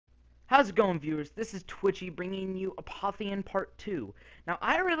How's it going, viewers? This is Twitchy bringing you Apotheon Part 2. Now,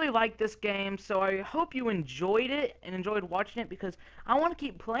 I really like this game, so I hope you enjoyed it and enjoyed watching it because I want to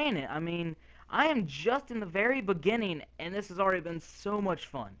keep playing it. I mean, I am just in the very beginning, and this has already been so much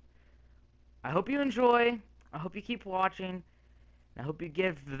fun. I hope you enjoy. I hope you keep watching. I hope you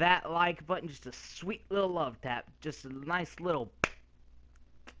give that like button just a sweet little love tap. Just a nice little...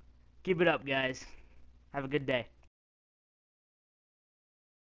 Keep it up, guys. Have a good day.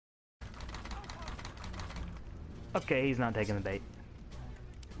 Okay, he's not taking the bait.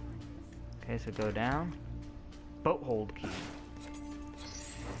 Okay, so go down. Boat hold key.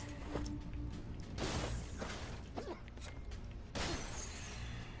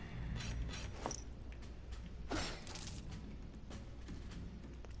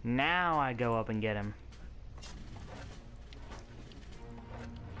 Now I go up and get him.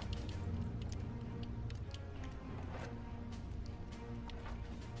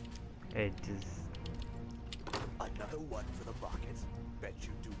 It is... Another one for the bucket. Bet you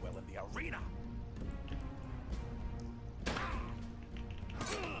do well in the arena.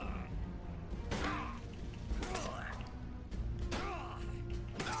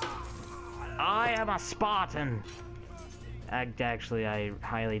 I am a Spartan. Actually, I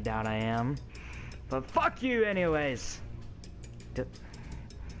highly doubt I am. But fuck you anyways.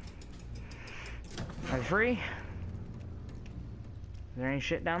 Are you free? Is there any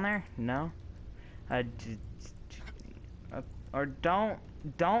shit down there? No? Or don't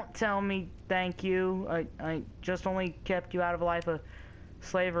tell me thank you. I just only kept you out of a life of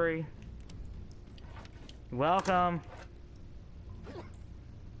slavery. Welcome.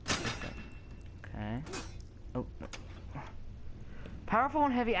 Okay. Oh. Powerful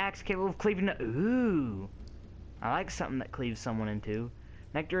and heavy axe capable of cleaving. Ooh. I like something that cleaves someone in two.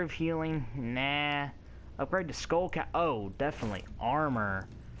 Nectar of healing. Nah. Upgrade to skull cap. Oh, definitely. Armor.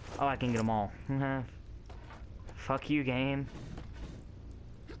 Oh, I can get them all. Fuck you, game.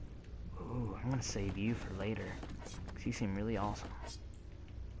 Ooh, I'm gonna save you for later. Cause you seem really awesome.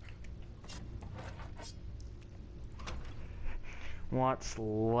 What's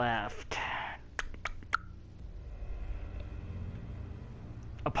left?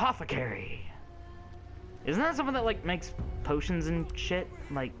 Apothecary. Isn't that something that like makes potions and shit?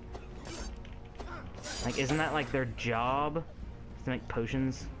 Like isn't that like their job? To make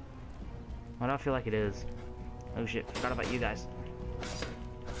potions? Why do I feel like it is? Oh shit, forgot about you guys.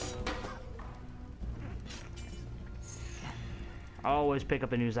 Always pick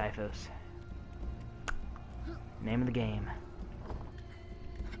up a new Zyphos. Name of the game.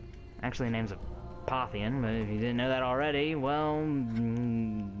 Actually, the name's Apotheon, but if you didn't know that already, well, you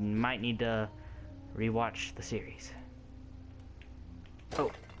might need to rewatch the series.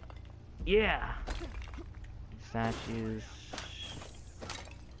 Oh. Yeah! Statues.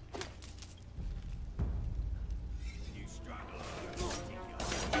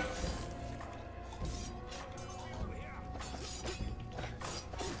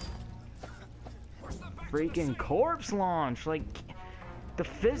 Freaking corpse launch! Like, the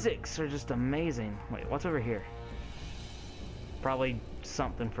physics are just amazing. Wait, what's over here? Probably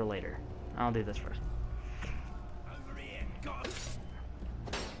something for later. I'll do this first. Over here, God.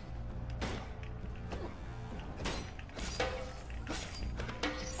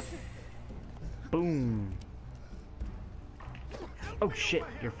 Boom. Oh shit,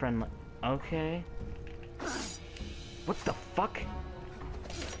 you're friendly. Okay. What the fuck?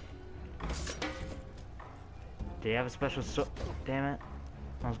 Do you have a special damn it.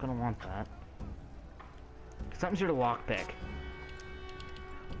 I was gonna want that. Something's here to lockpick.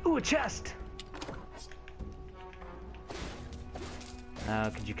 Ooh, a chest!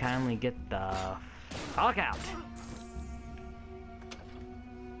 Could you kindly get the fuck out?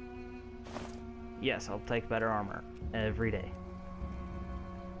 Yes, I'll take better armor every day.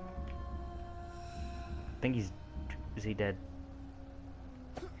 I think he's... Is he dead?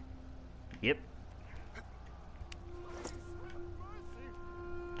 Yep.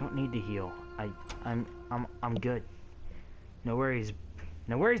 Don't need to heal. I'm good. No worries.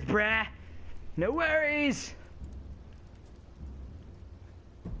 No worries, brah. No worries.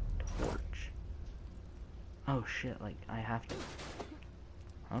 Torch. Oh shit, like I have to.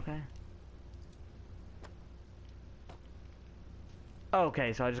 Okay.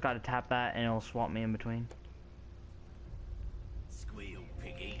 Okay, so I just gotta tap that and it'll swap me in between. Squeal,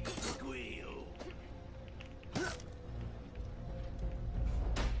 piggy, squeal.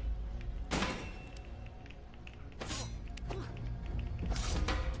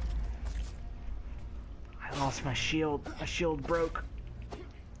 I lost my shield. My shield broke.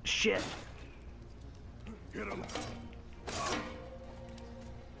 Shit. Get him.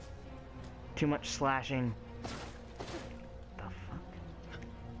 too much slashing. The fuck?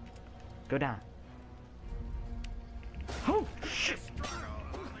 Go down. Oh shit!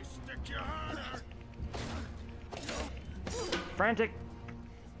 Frantic.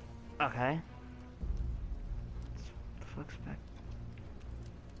 Okay. What the fuck's back?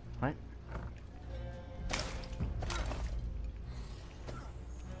 What?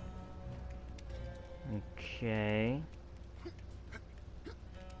 Okay.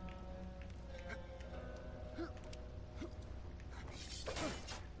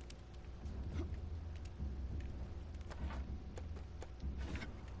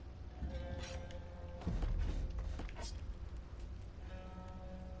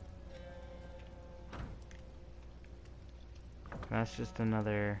 That's just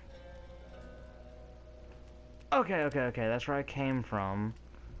another... Okay, that's where I came from.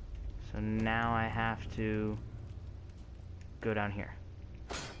 So now I have to go down here.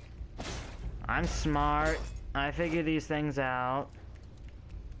 I'm smart. I figure these things out.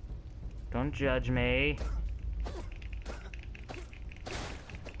 Don't judge me.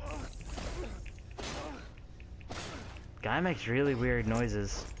 Guy makes really weird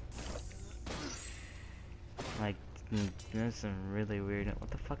noises. Like, there's some really weird... What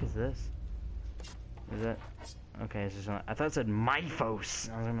the fuck is this? Is that... Okay, it's just... I thought it said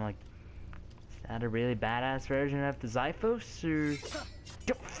Myphos. I was gonna like... Is that a really badass version of the Zyphos? Or...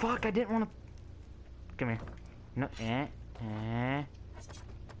 Yo, fuck, I didn't want to... Come here. No,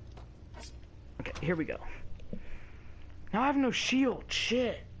 Okay, here we go. Now I have no shield.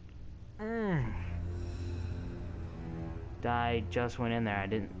 Shit. I just went in there. I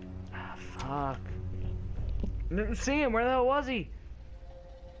didn't... Ah, fuck. I didn't see him. Where the hell was he?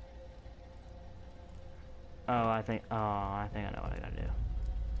 I think I know what I gotta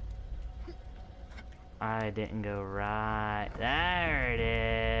do. I didn't go right. There it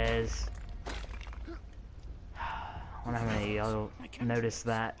is. I wonder how many of y'all noticed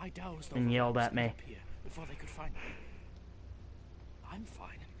that and yelled at me. Before they could find me. I'm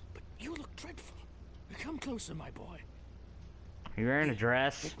fine, but you look dreadful. Come closer, my boy. Are you wearing a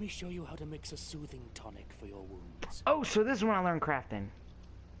dress? Let me show you how to mix a soothing tonic for your wounds. Oh, so this is when I learned crafting.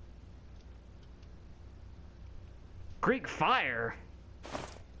 Greek fire?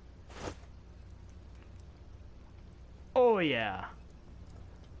 Oh yeah.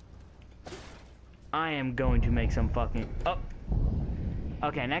 I am going to make some fucking... Oh.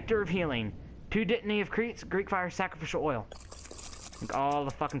 Okay, nectar of healing. 2 Dittany of Cretes, Greek fire, sacrificial oil. Like all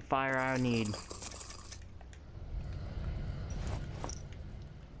the fucking fire I need.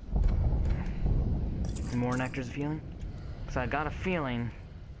 More nectars of healing. So I got a feeling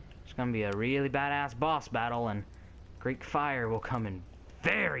it's gonna be a really badass boss battle, and Greek fire will come in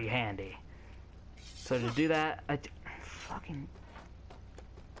very handy. So to do that,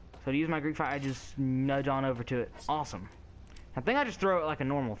 So to use my Greek fire, I just nudge on over to it. Awesome. I think I just throw it like a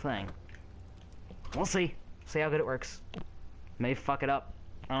normal thing. We'll see. See how good it works. May fuck it up.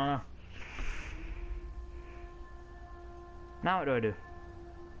 I don't know. Now what do I do?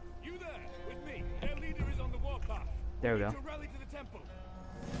 You there with me. Their leader is on the warpath. There we go. To rally to the temple.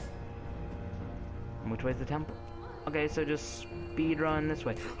 Which way's the temple? Okay, so just speed run this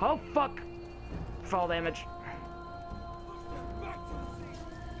way. Oh fuck! Fall damage. Back to the sea.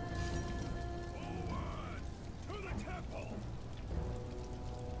 Forward to the temple.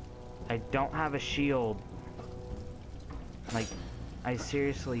 I don't have a shield. Like, I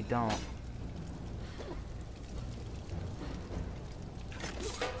seriously don't.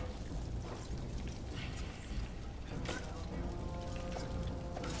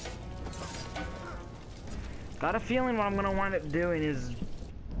 Got a feeling what I'm gonna wind up doing is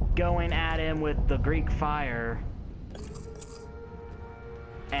going at him with the Greek fire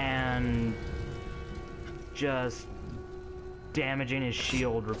and just damaging his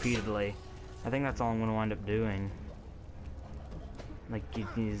shield repeatedly. I think that's all I'm gonna wind up doing. Like,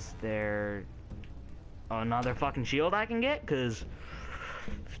 is there another fucking shield I can get? Cause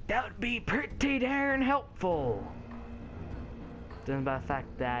that would be pretty darn helpful. Just by the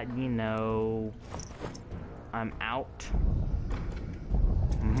fact that, you know, I'm out.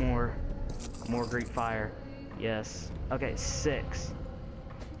 More Greek fire. Yes. Okay, 6.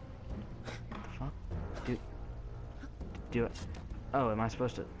 What the fuck? Do it. Oh, am I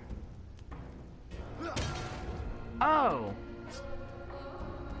supposed to? Oh!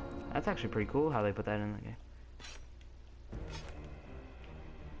 That's actually pretty cool how they put that in the game.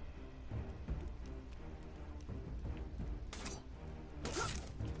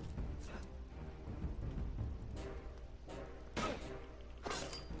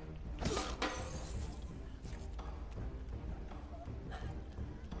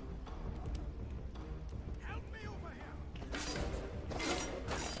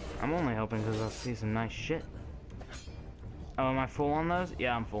 I'm only hoping because I'll see some nice shit. Oh, am I full on those?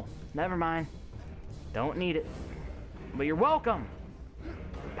 Yeah, I'm full. Never mind. Don't need it. But you're welcome!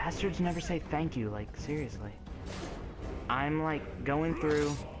 Bastards never say thank you, like, seriously. I'm, like, going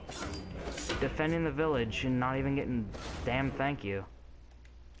through, defending the village, and not even getting damn thank you.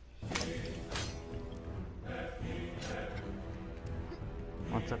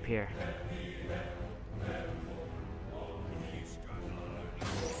 What's up here?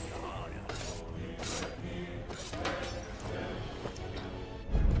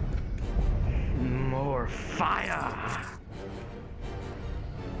 More fire!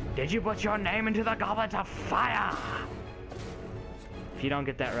 Did you put your name into the goblet of fire? If you don't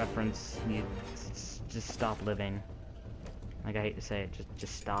get that reference, you just stop living. Like, I hate to say it,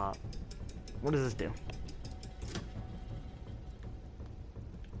 just stop. What does this do?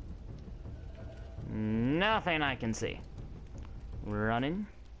 Nothing I can see. Running.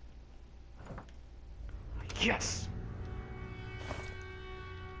 Yes!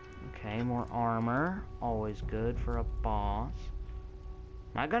 Okay, more armor. Always good for a boss.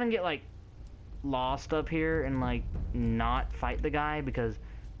 Am I gonna get, like, lost up here and, like, not fight the guy? Because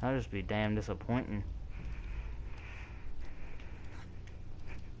that'll just be damn disappointing.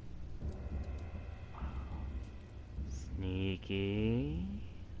 Sneaky.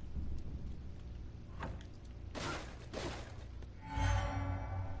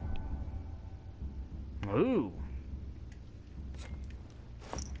 Ooh.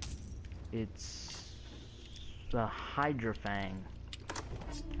 It's the Hydrofang.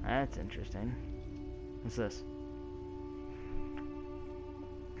 That's interesting. What's this?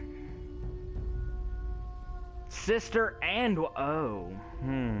 Sister and oh.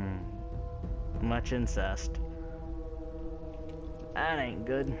 Much incest. That ain't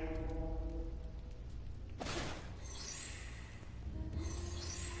good.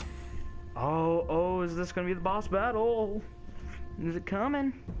 Oh, is this gonna be the boss battle? Is it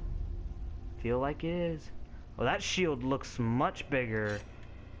coming? Feel like it is. Oh, that shield looks much bigger.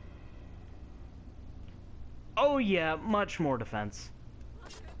 Oh yeah, much more defense.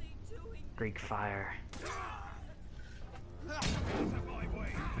 Greek fire. The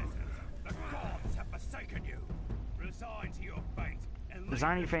gods have forsaken you. Resign to your fate and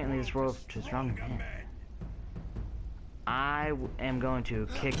Resign your fate in this world to strong men. I am going to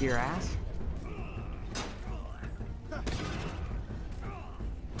kick your ass.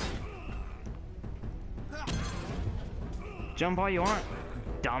 Jump all you want,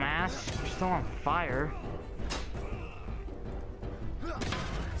 dumbass. You're still on fire.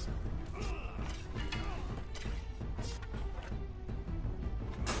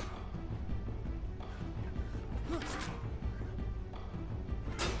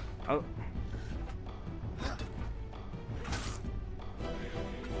 Oh.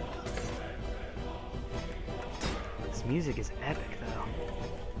 This music is epic,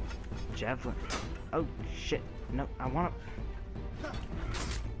 though. Javelin. Oh, shit. No, I want to...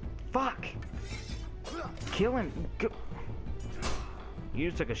 Fuck! Kill him! Go. You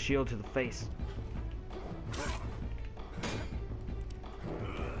just took a shield to the face.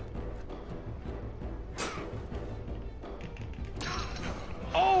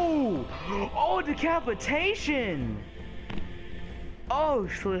 Oh! Oh, decapitation! Oh,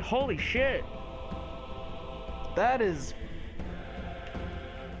 holy shit!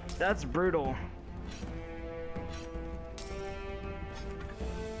 That's brutal.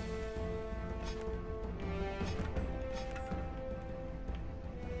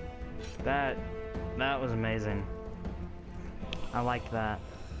 That was amazing. I liked that.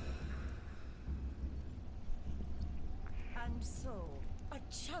 And so, a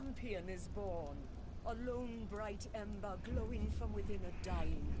champion is born. A lone bright ember glowing from within a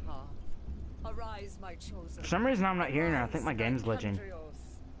dying hearth. Arise, my chosen. For some reason I'm not hearing her. I think my game's glitching.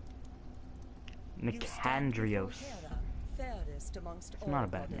 Nicandrios. Hera, fairest amongst It's all not a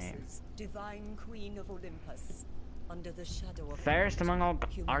bad name. goddesses, divine queen of Olympus. Under the shadow of Fairest among all.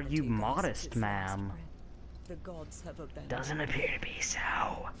 Are humanity you gasps modest, its ma'am? last breath. The gods have abandoned. Doesn't appear to be so.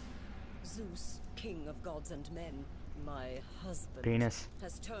 Zeus, king of gods and men, my husband, Penis.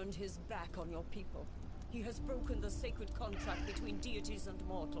 has turned his back on your people. He has broken the sacred contract between deities and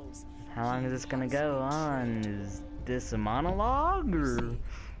mortals. How long is this gonna go on? Is this a monologue, or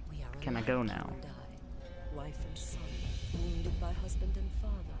can I go now? Wife and son, wounded by husband and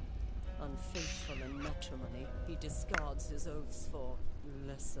father. Unfaithful in matrimony, he discards his oaths for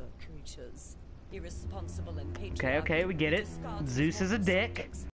lesser creatures. Irresponsible in patriarchy, Okay, we get he it. discards his Zeus is a mortal dick. subjects.